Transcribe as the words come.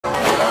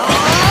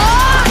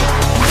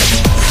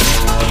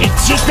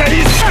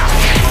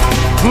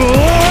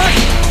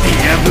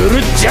ブ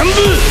ルジャンブ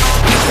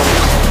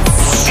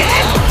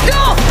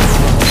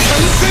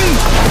参戦。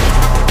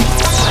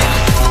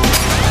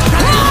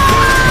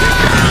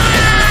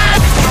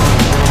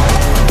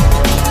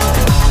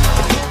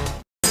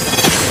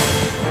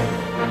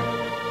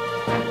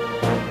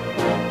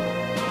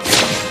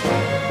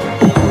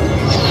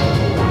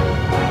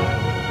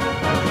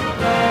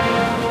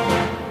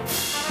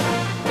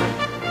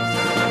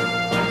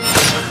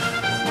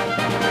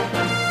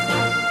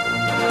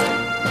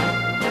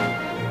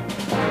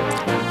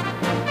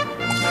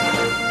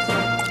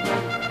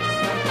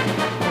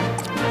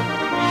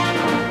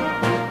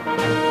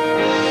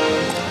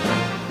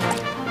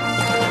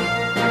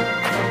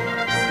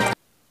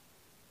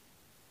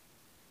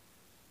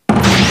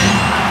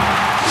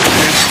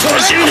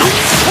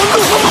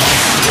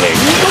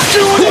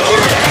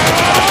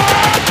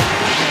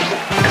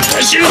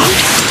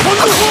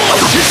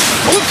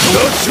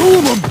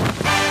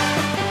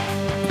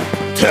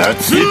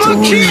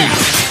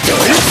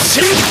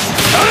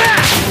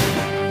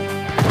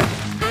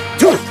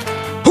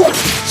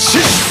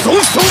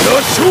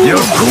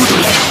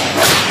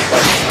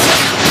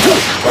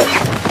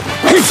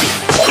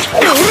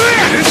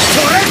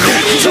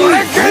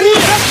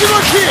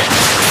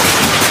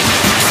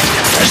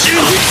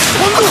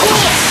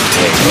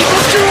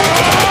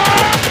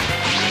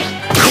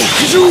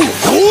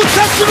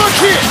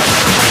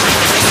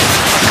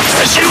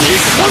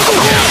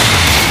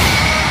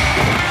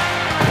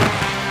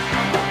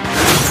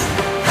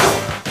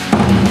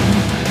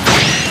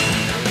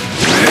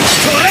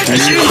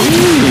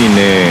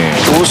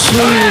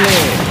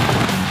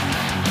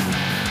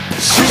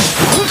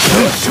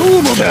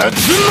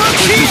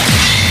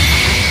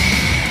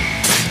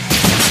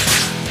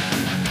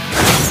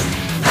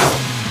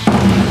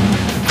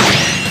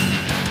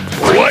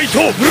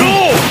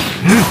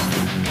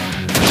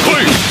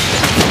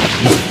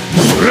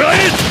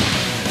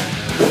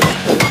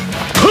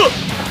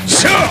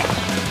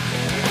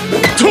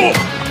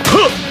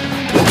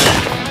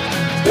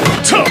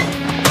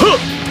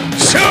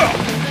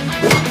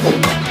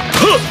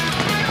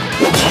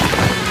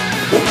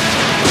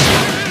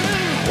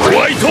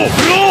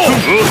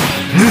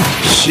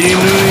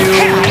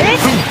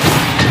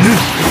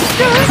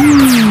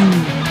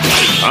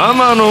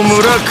天の村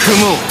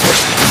雲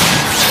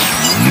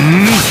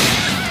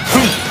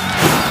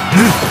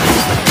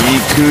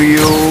行くよ。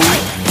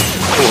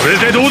これ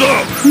でどうだ。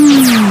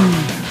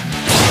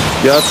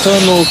ヤタ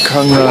の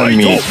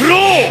鏡ひ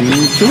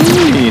ど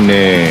いね。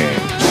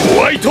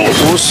ホワイト遅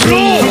いね。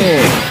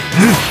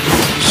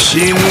死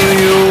ぬよ。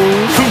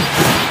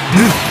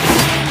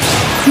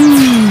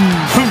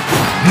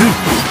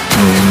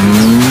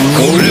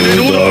これでど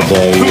うだ。ホ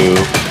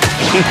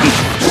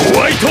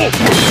ワイトフ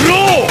ロー、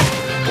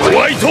ホ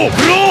ワイトフ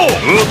ロー、お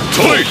っと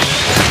い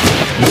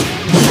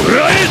フラ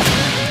イ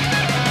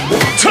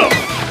タッ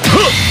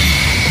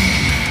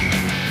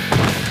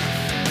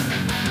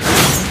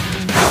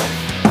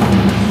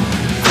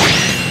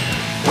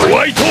ホワ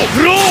イト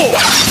フロー。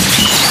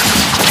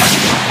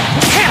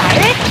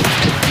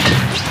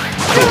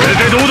これ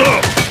でどうだ。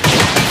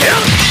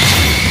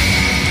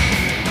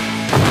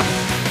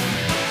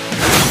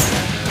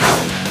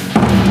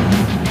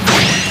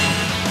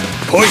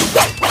来い、受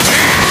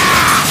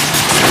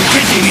け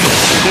てみろ。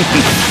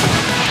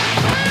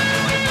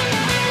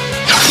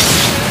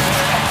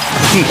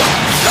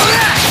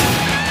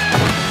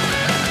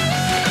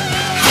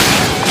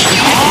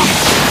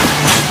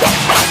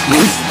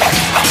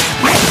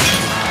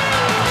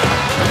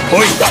来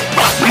い、受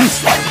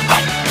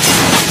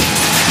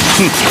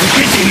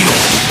けてみろ。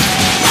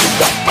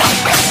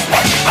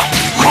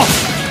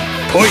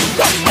来い、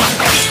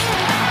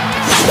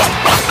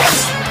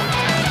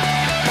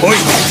来い、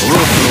そろそ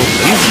ろ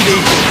本気でいこ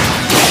う。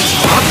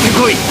かかって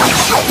こい。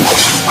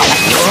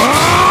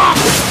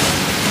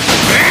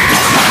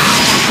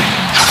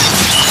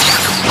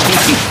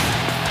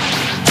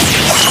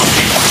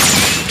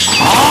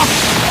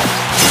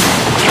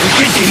受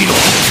けてみろ。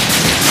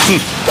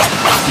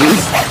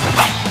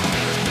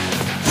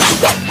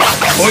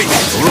来い、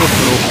そろそ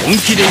ろ本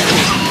気でいこう。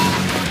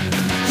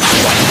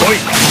来い。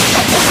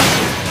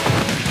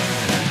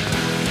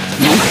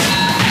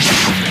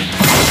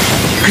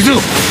行くぞ。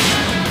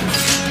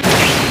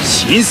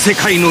新世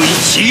界の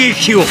一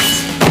撃を。受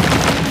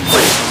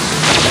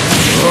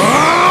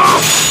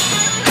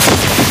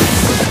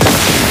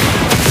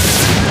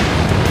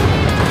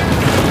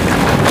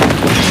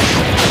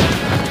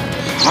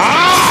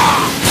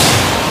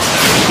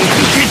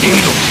けて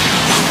みろ。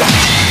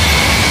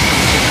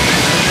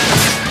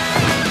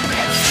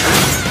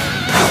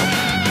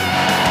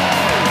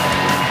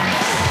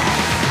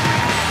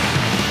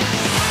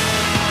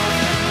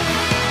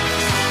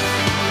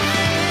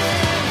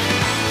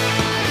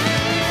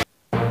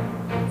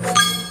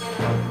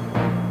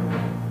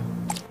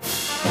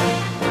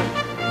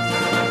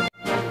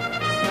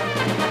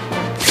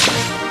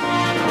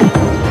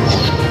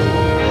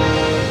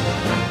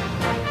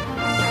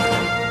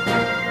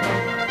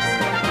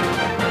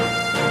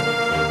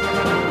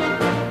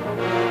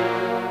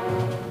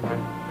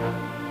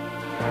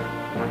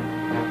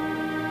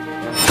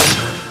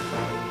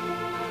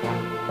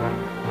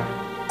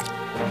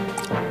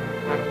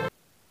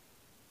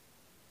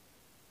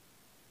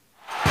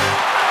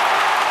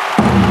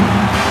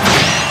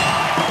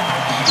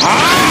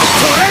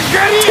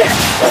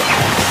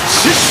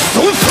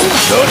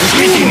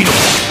けてみろ。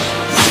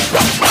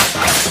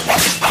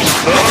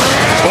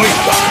おい。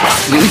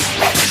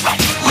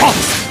はっ。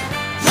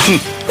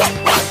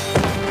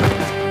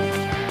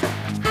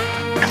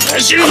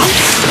走るな。受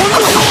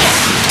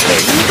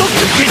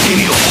けてみ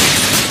ろ。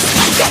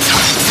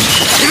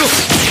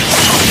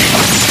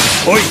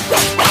おい。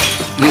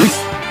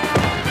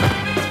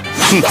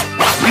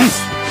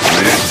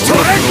それ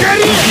かり。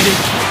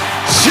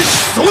疾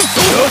走走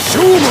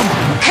勝負。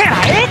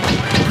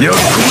やっこ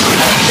んか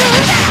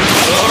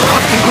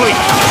ってこい。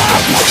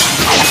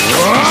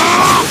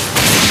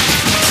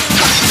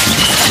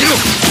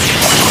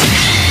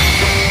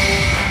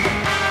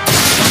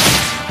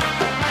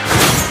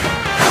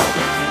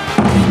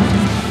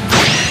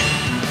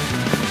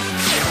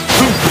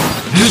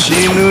死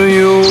ぬよ。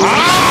受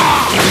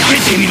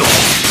けてみろ。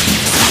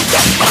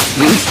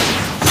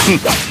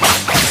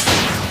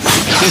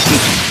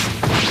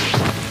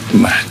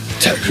まっ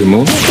たくも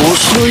う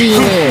遅い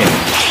ね。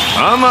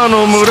天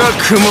の村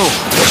雲。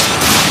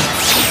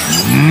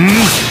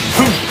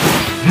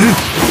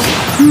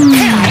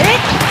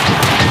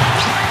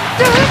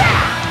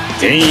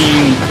全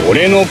員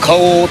俺の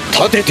顔を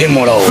立てて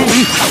もらおう。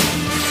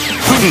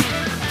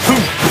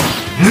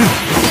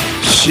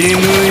死ぬよ。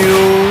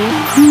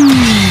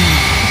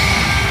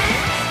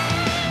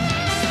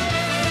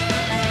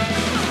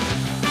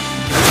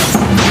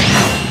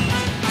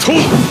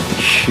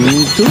ひ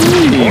どい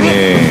ね。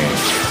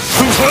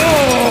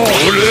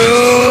俺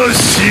は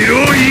白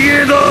ひげ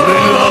だ。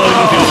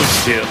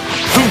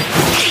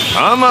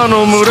天の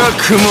村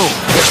雲。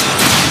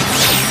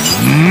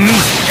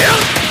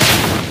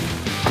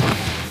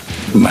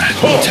まっ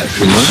た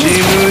くも死ぬ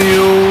よ。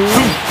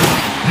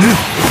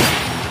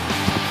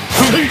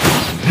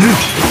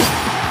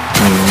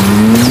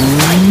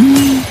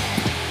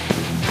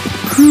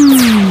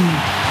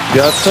ヤ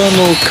タの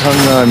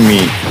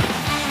鏡。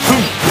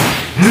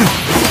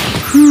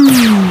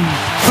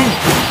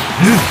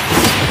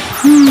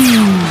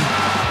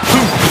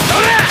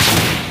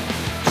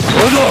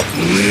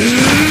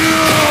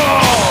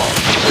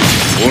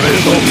俺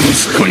の息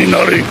子にな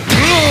れ。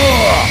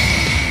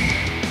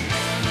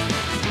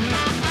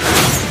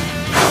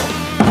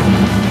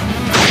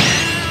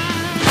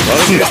投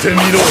げてみ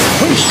ろ。受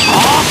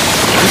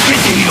け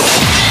てみろ。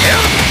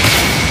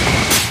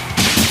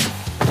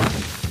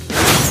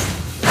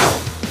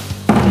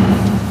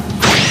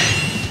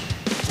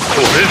こ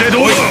れでど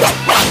うだ。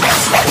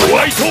ホワ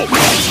イト。勝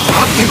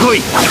ってこい。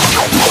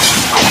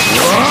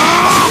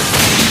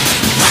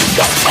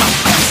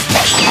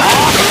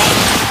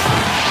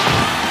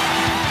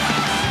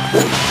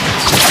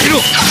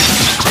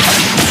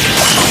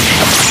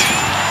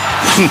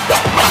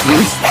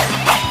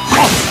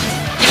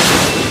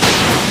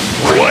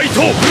ホワイト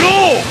フロー。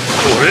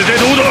これで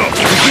どうだ。受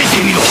け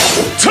てみろ。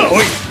さあお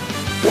い。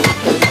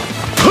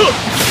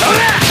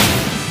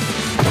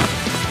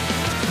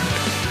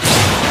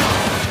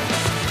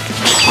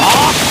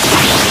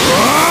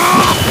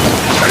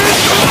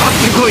勝っ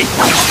てこい。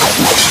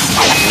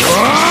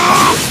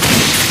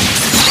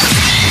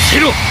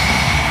ろ。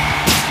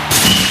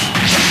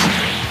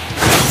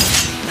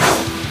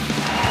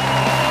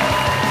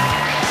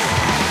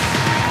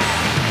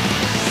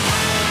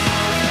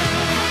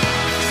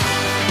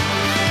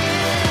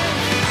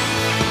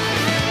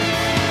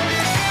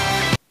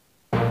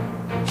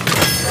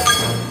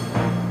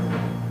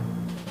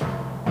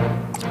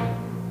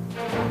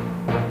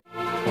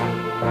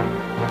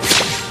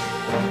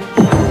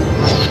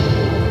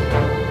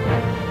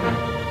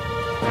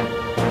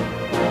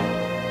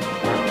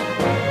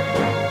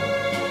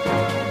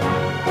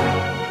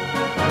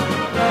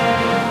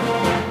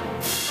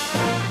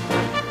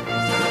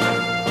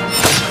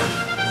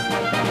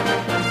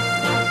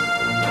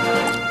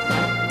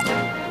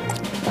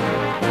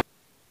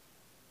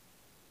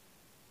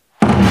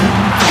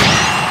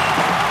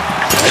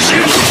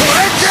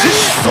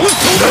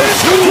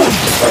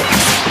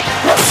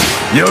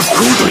やっこ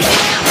うだい。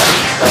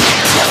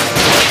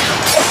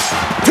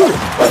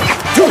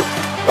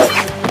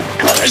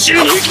走る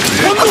に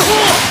今度は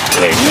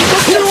連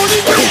続鬼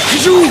極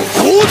上横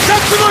着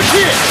巻き。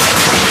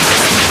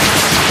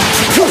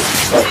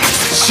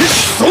疾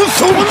走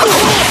走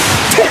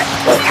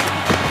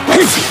二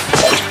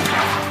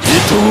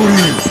刀流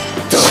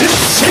失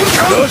神感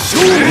勝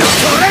利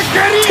空か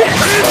り。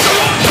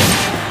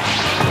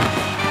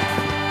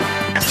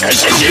走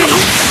る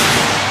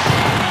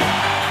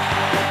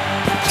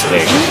連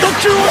続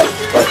鬼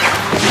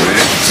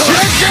疾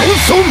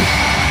走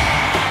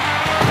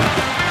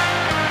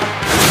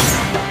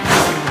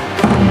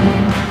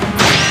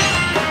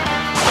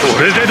こ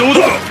れでどうだ。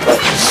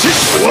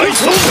ホワイトシ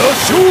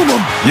ョーマン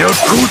やっこ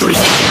うだい。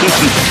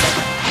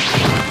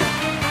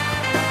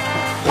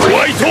ホワ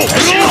イトフロー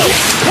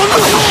今度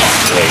は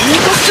連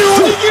続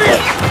おにぎり。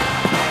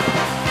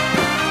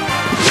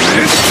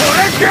それ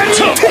かり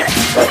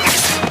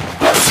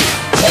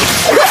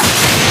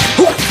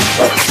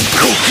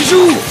極上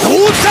横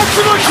着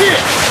巻き。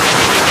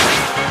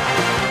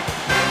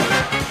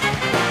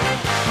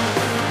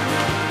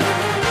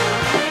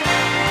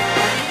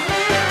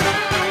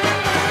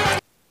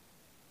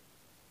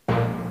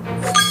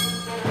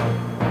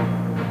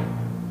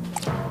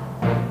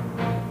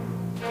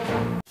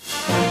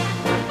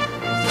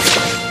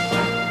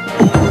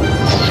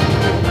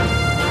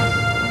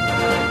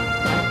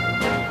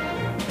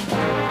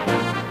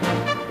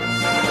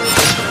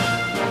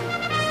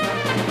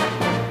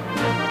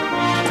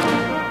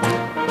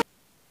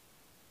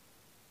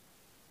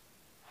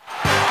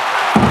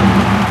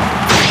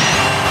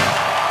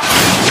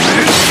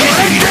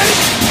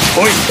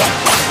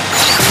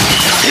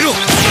い見ろ。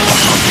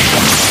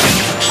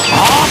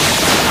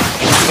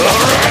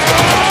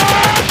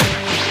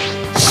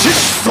疾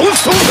走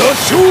走だ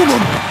ショーマン。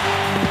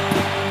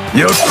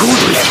夜行鳥。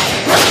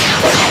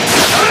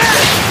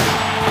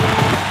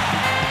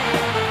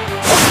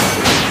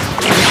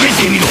受け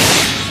てみろ。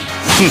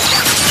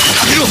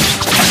見ろ。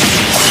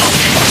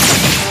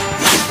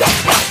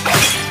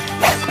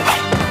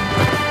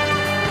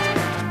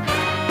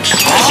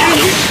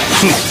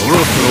そろそろ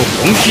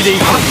本気でい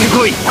かって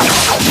こい。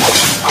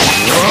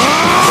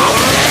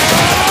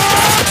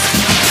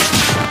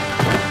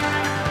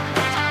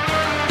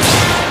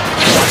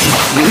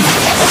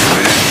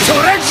ト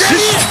ラック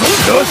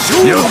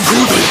に夜行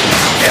鳥。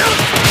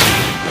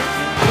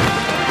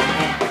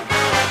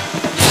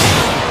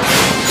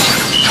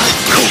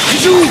極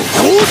上高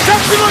殺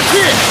巻き。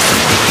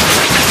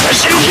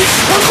私の必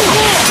殺法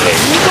連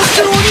続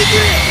のおにぎり。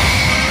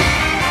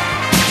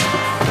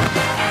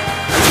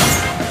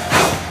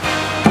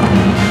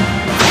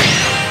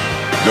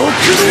六道の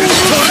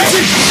口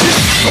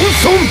ソン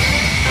ソン。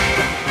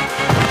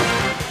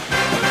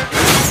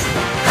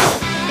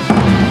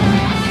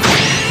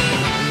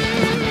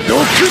六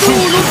道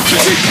の口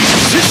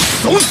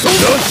ソンソン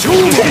だ勝負。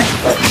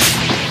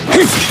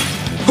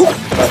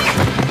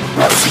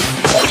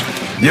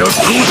夜行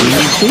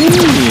鳥い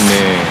いね。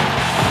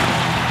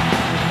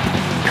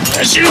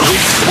私の必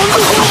殺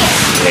法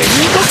連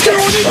続の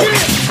おにぎり。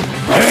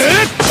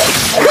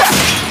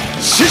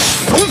疾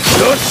走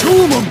だ勝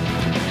負。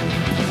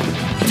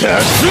竜巻。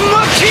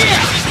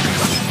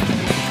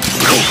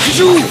極上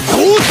高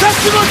竜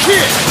巻。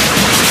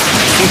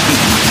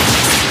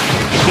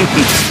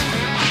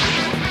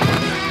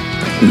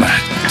まっ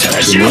たく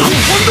もう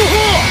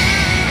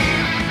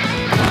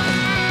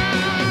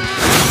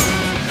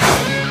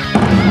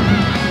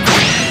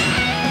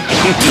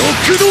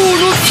六道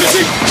の土。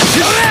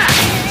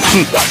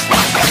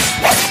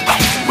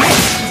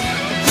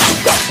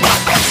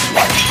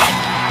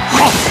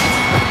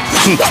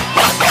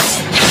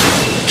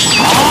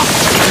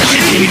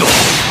見ろ。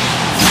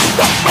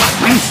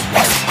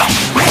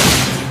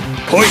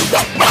来い。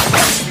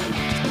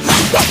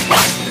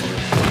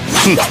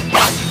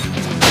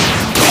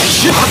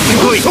引っ張って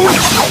こい。受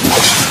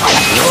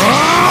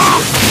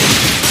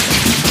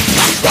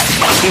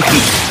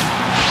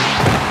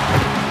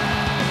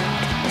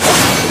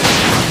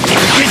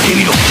けてみ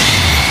ろ。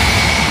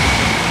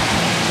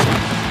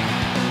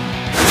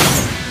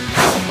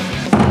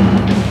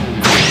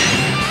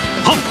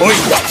はっ来い。受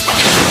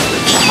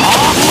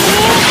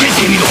け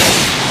てみろ。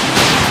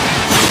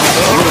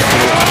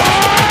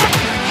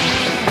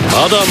ま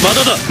だまだ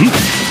だ。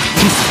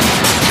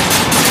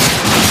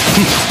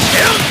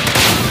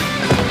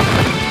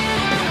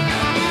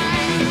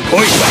来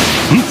い。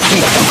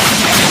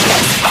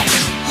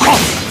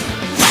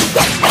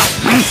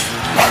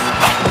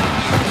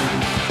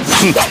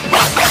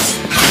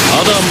ま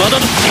だまだだ。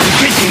受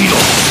けてみろ。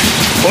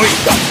来い。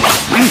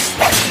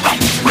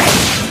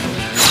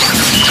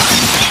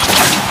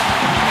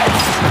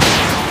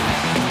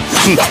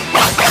かか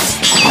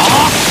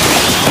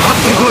っ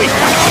てこい。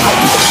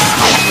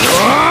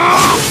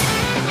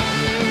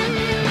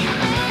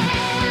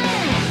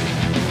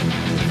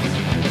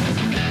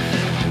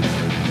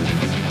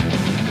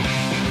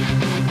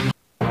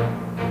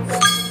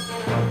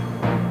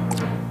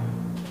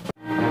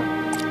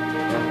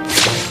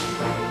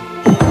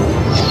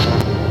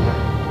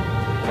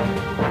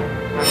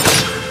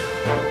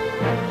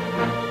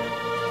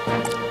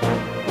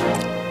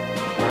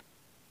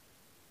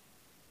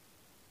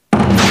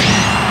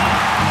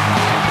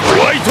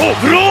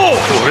ブロー。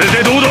これ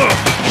でどうだ。は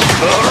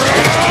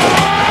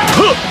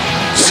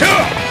っしゃ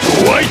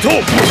ホワイトブ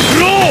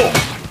ロ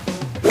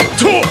ー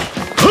とは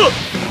っ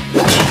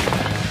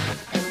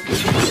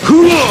ふ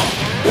わ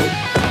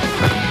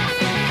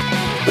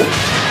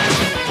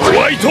ホワ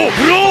イトブ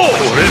ロー。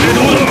これでど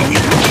うだ。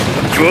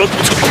ぐっと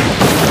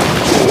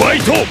ホワイ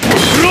トブ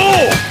ロ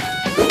ー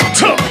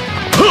たは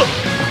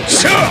っし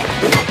ゃは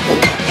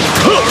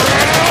っ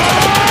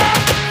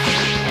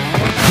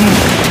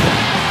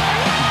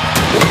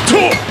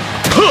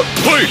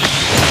ほい。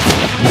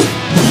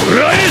ラ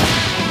イ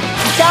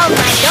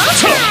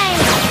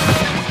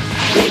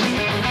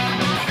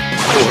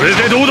これで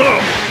どうだ。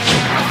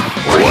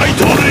ホワイ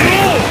トブロー。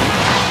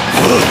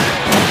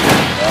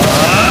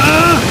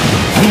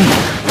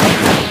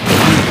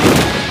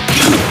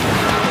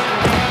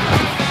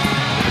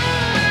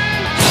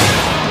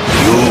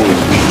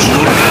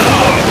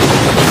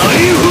大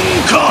噴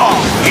火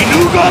犬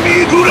神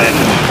グレン。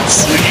次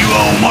は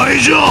お前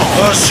じゃ。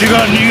足が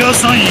逃が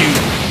さんよ。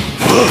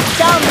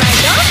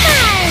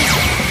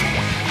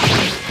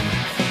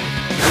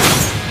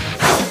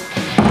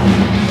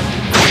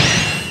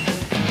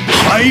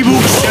敗北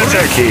者だ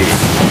け。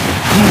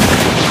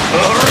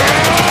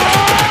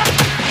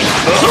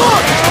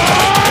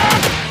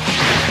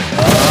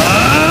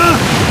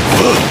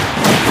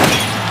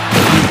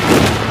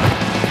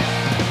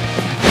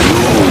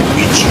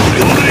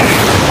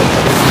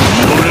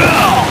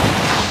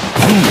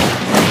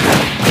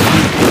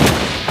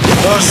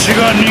足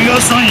が逃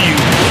がさんよ。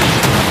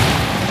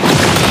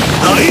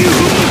大噴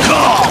火。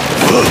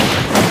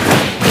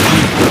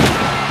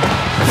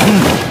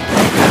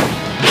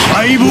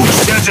敗北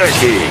者じゃ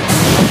け。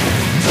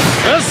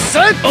よっしゃ。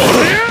お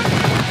れ。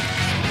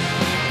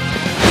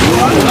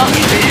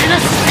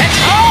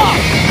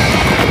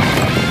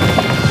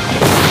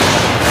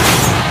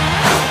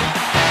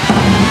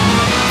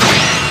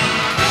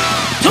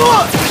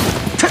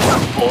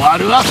終わ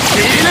るわ。フィ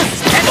ーネス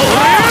ケット。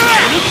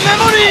メ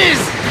モリーズ。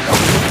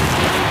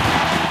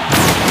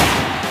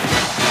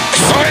ク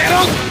ソ野郎。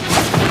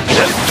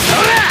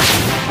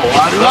終わ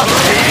るわ。フィ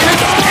ーネス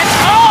ケッ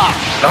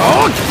ト。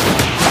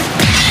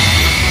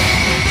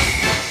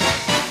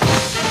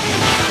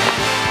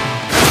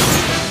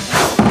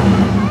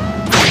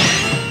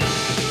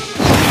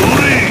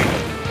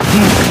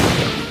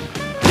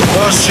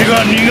わしが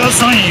逃が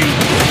さんよ。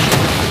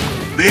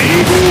ベイボ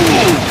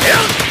ー。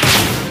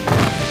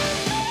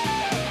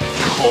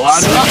終わ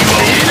るわ。フィ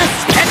ーネ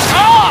スケット。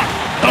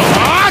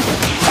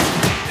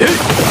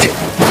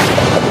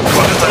バ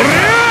カだね。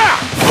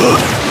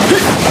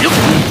よっ。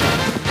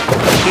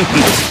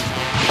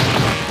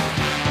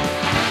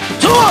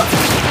と。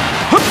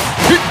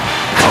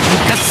カフ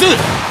カス。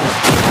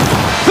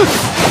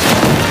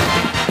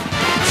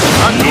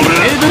アンディテ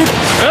ーブル。よ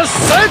っし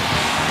ゃ。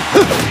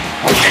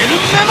エル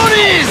メモリ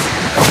ーズ。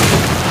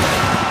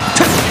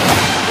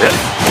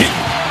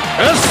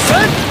よっしゃ。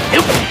よ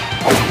っ。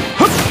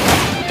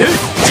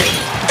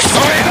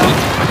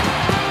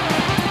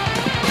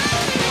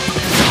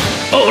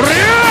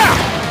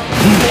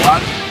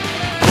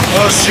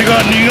わしが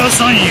逃が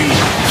さんよ。よっ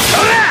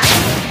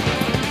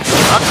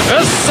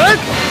しゃ。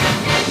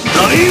大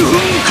噴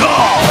火。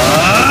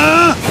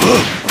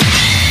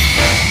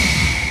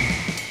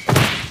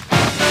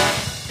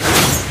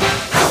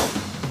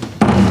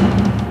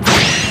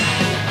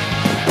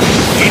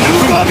犬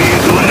神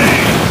どれ。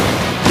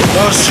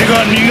わしが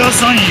逃がさ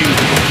んよ。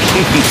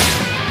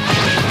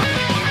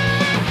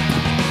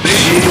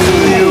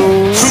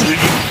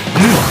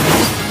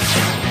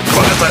バ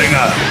カタレが。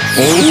お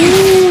お。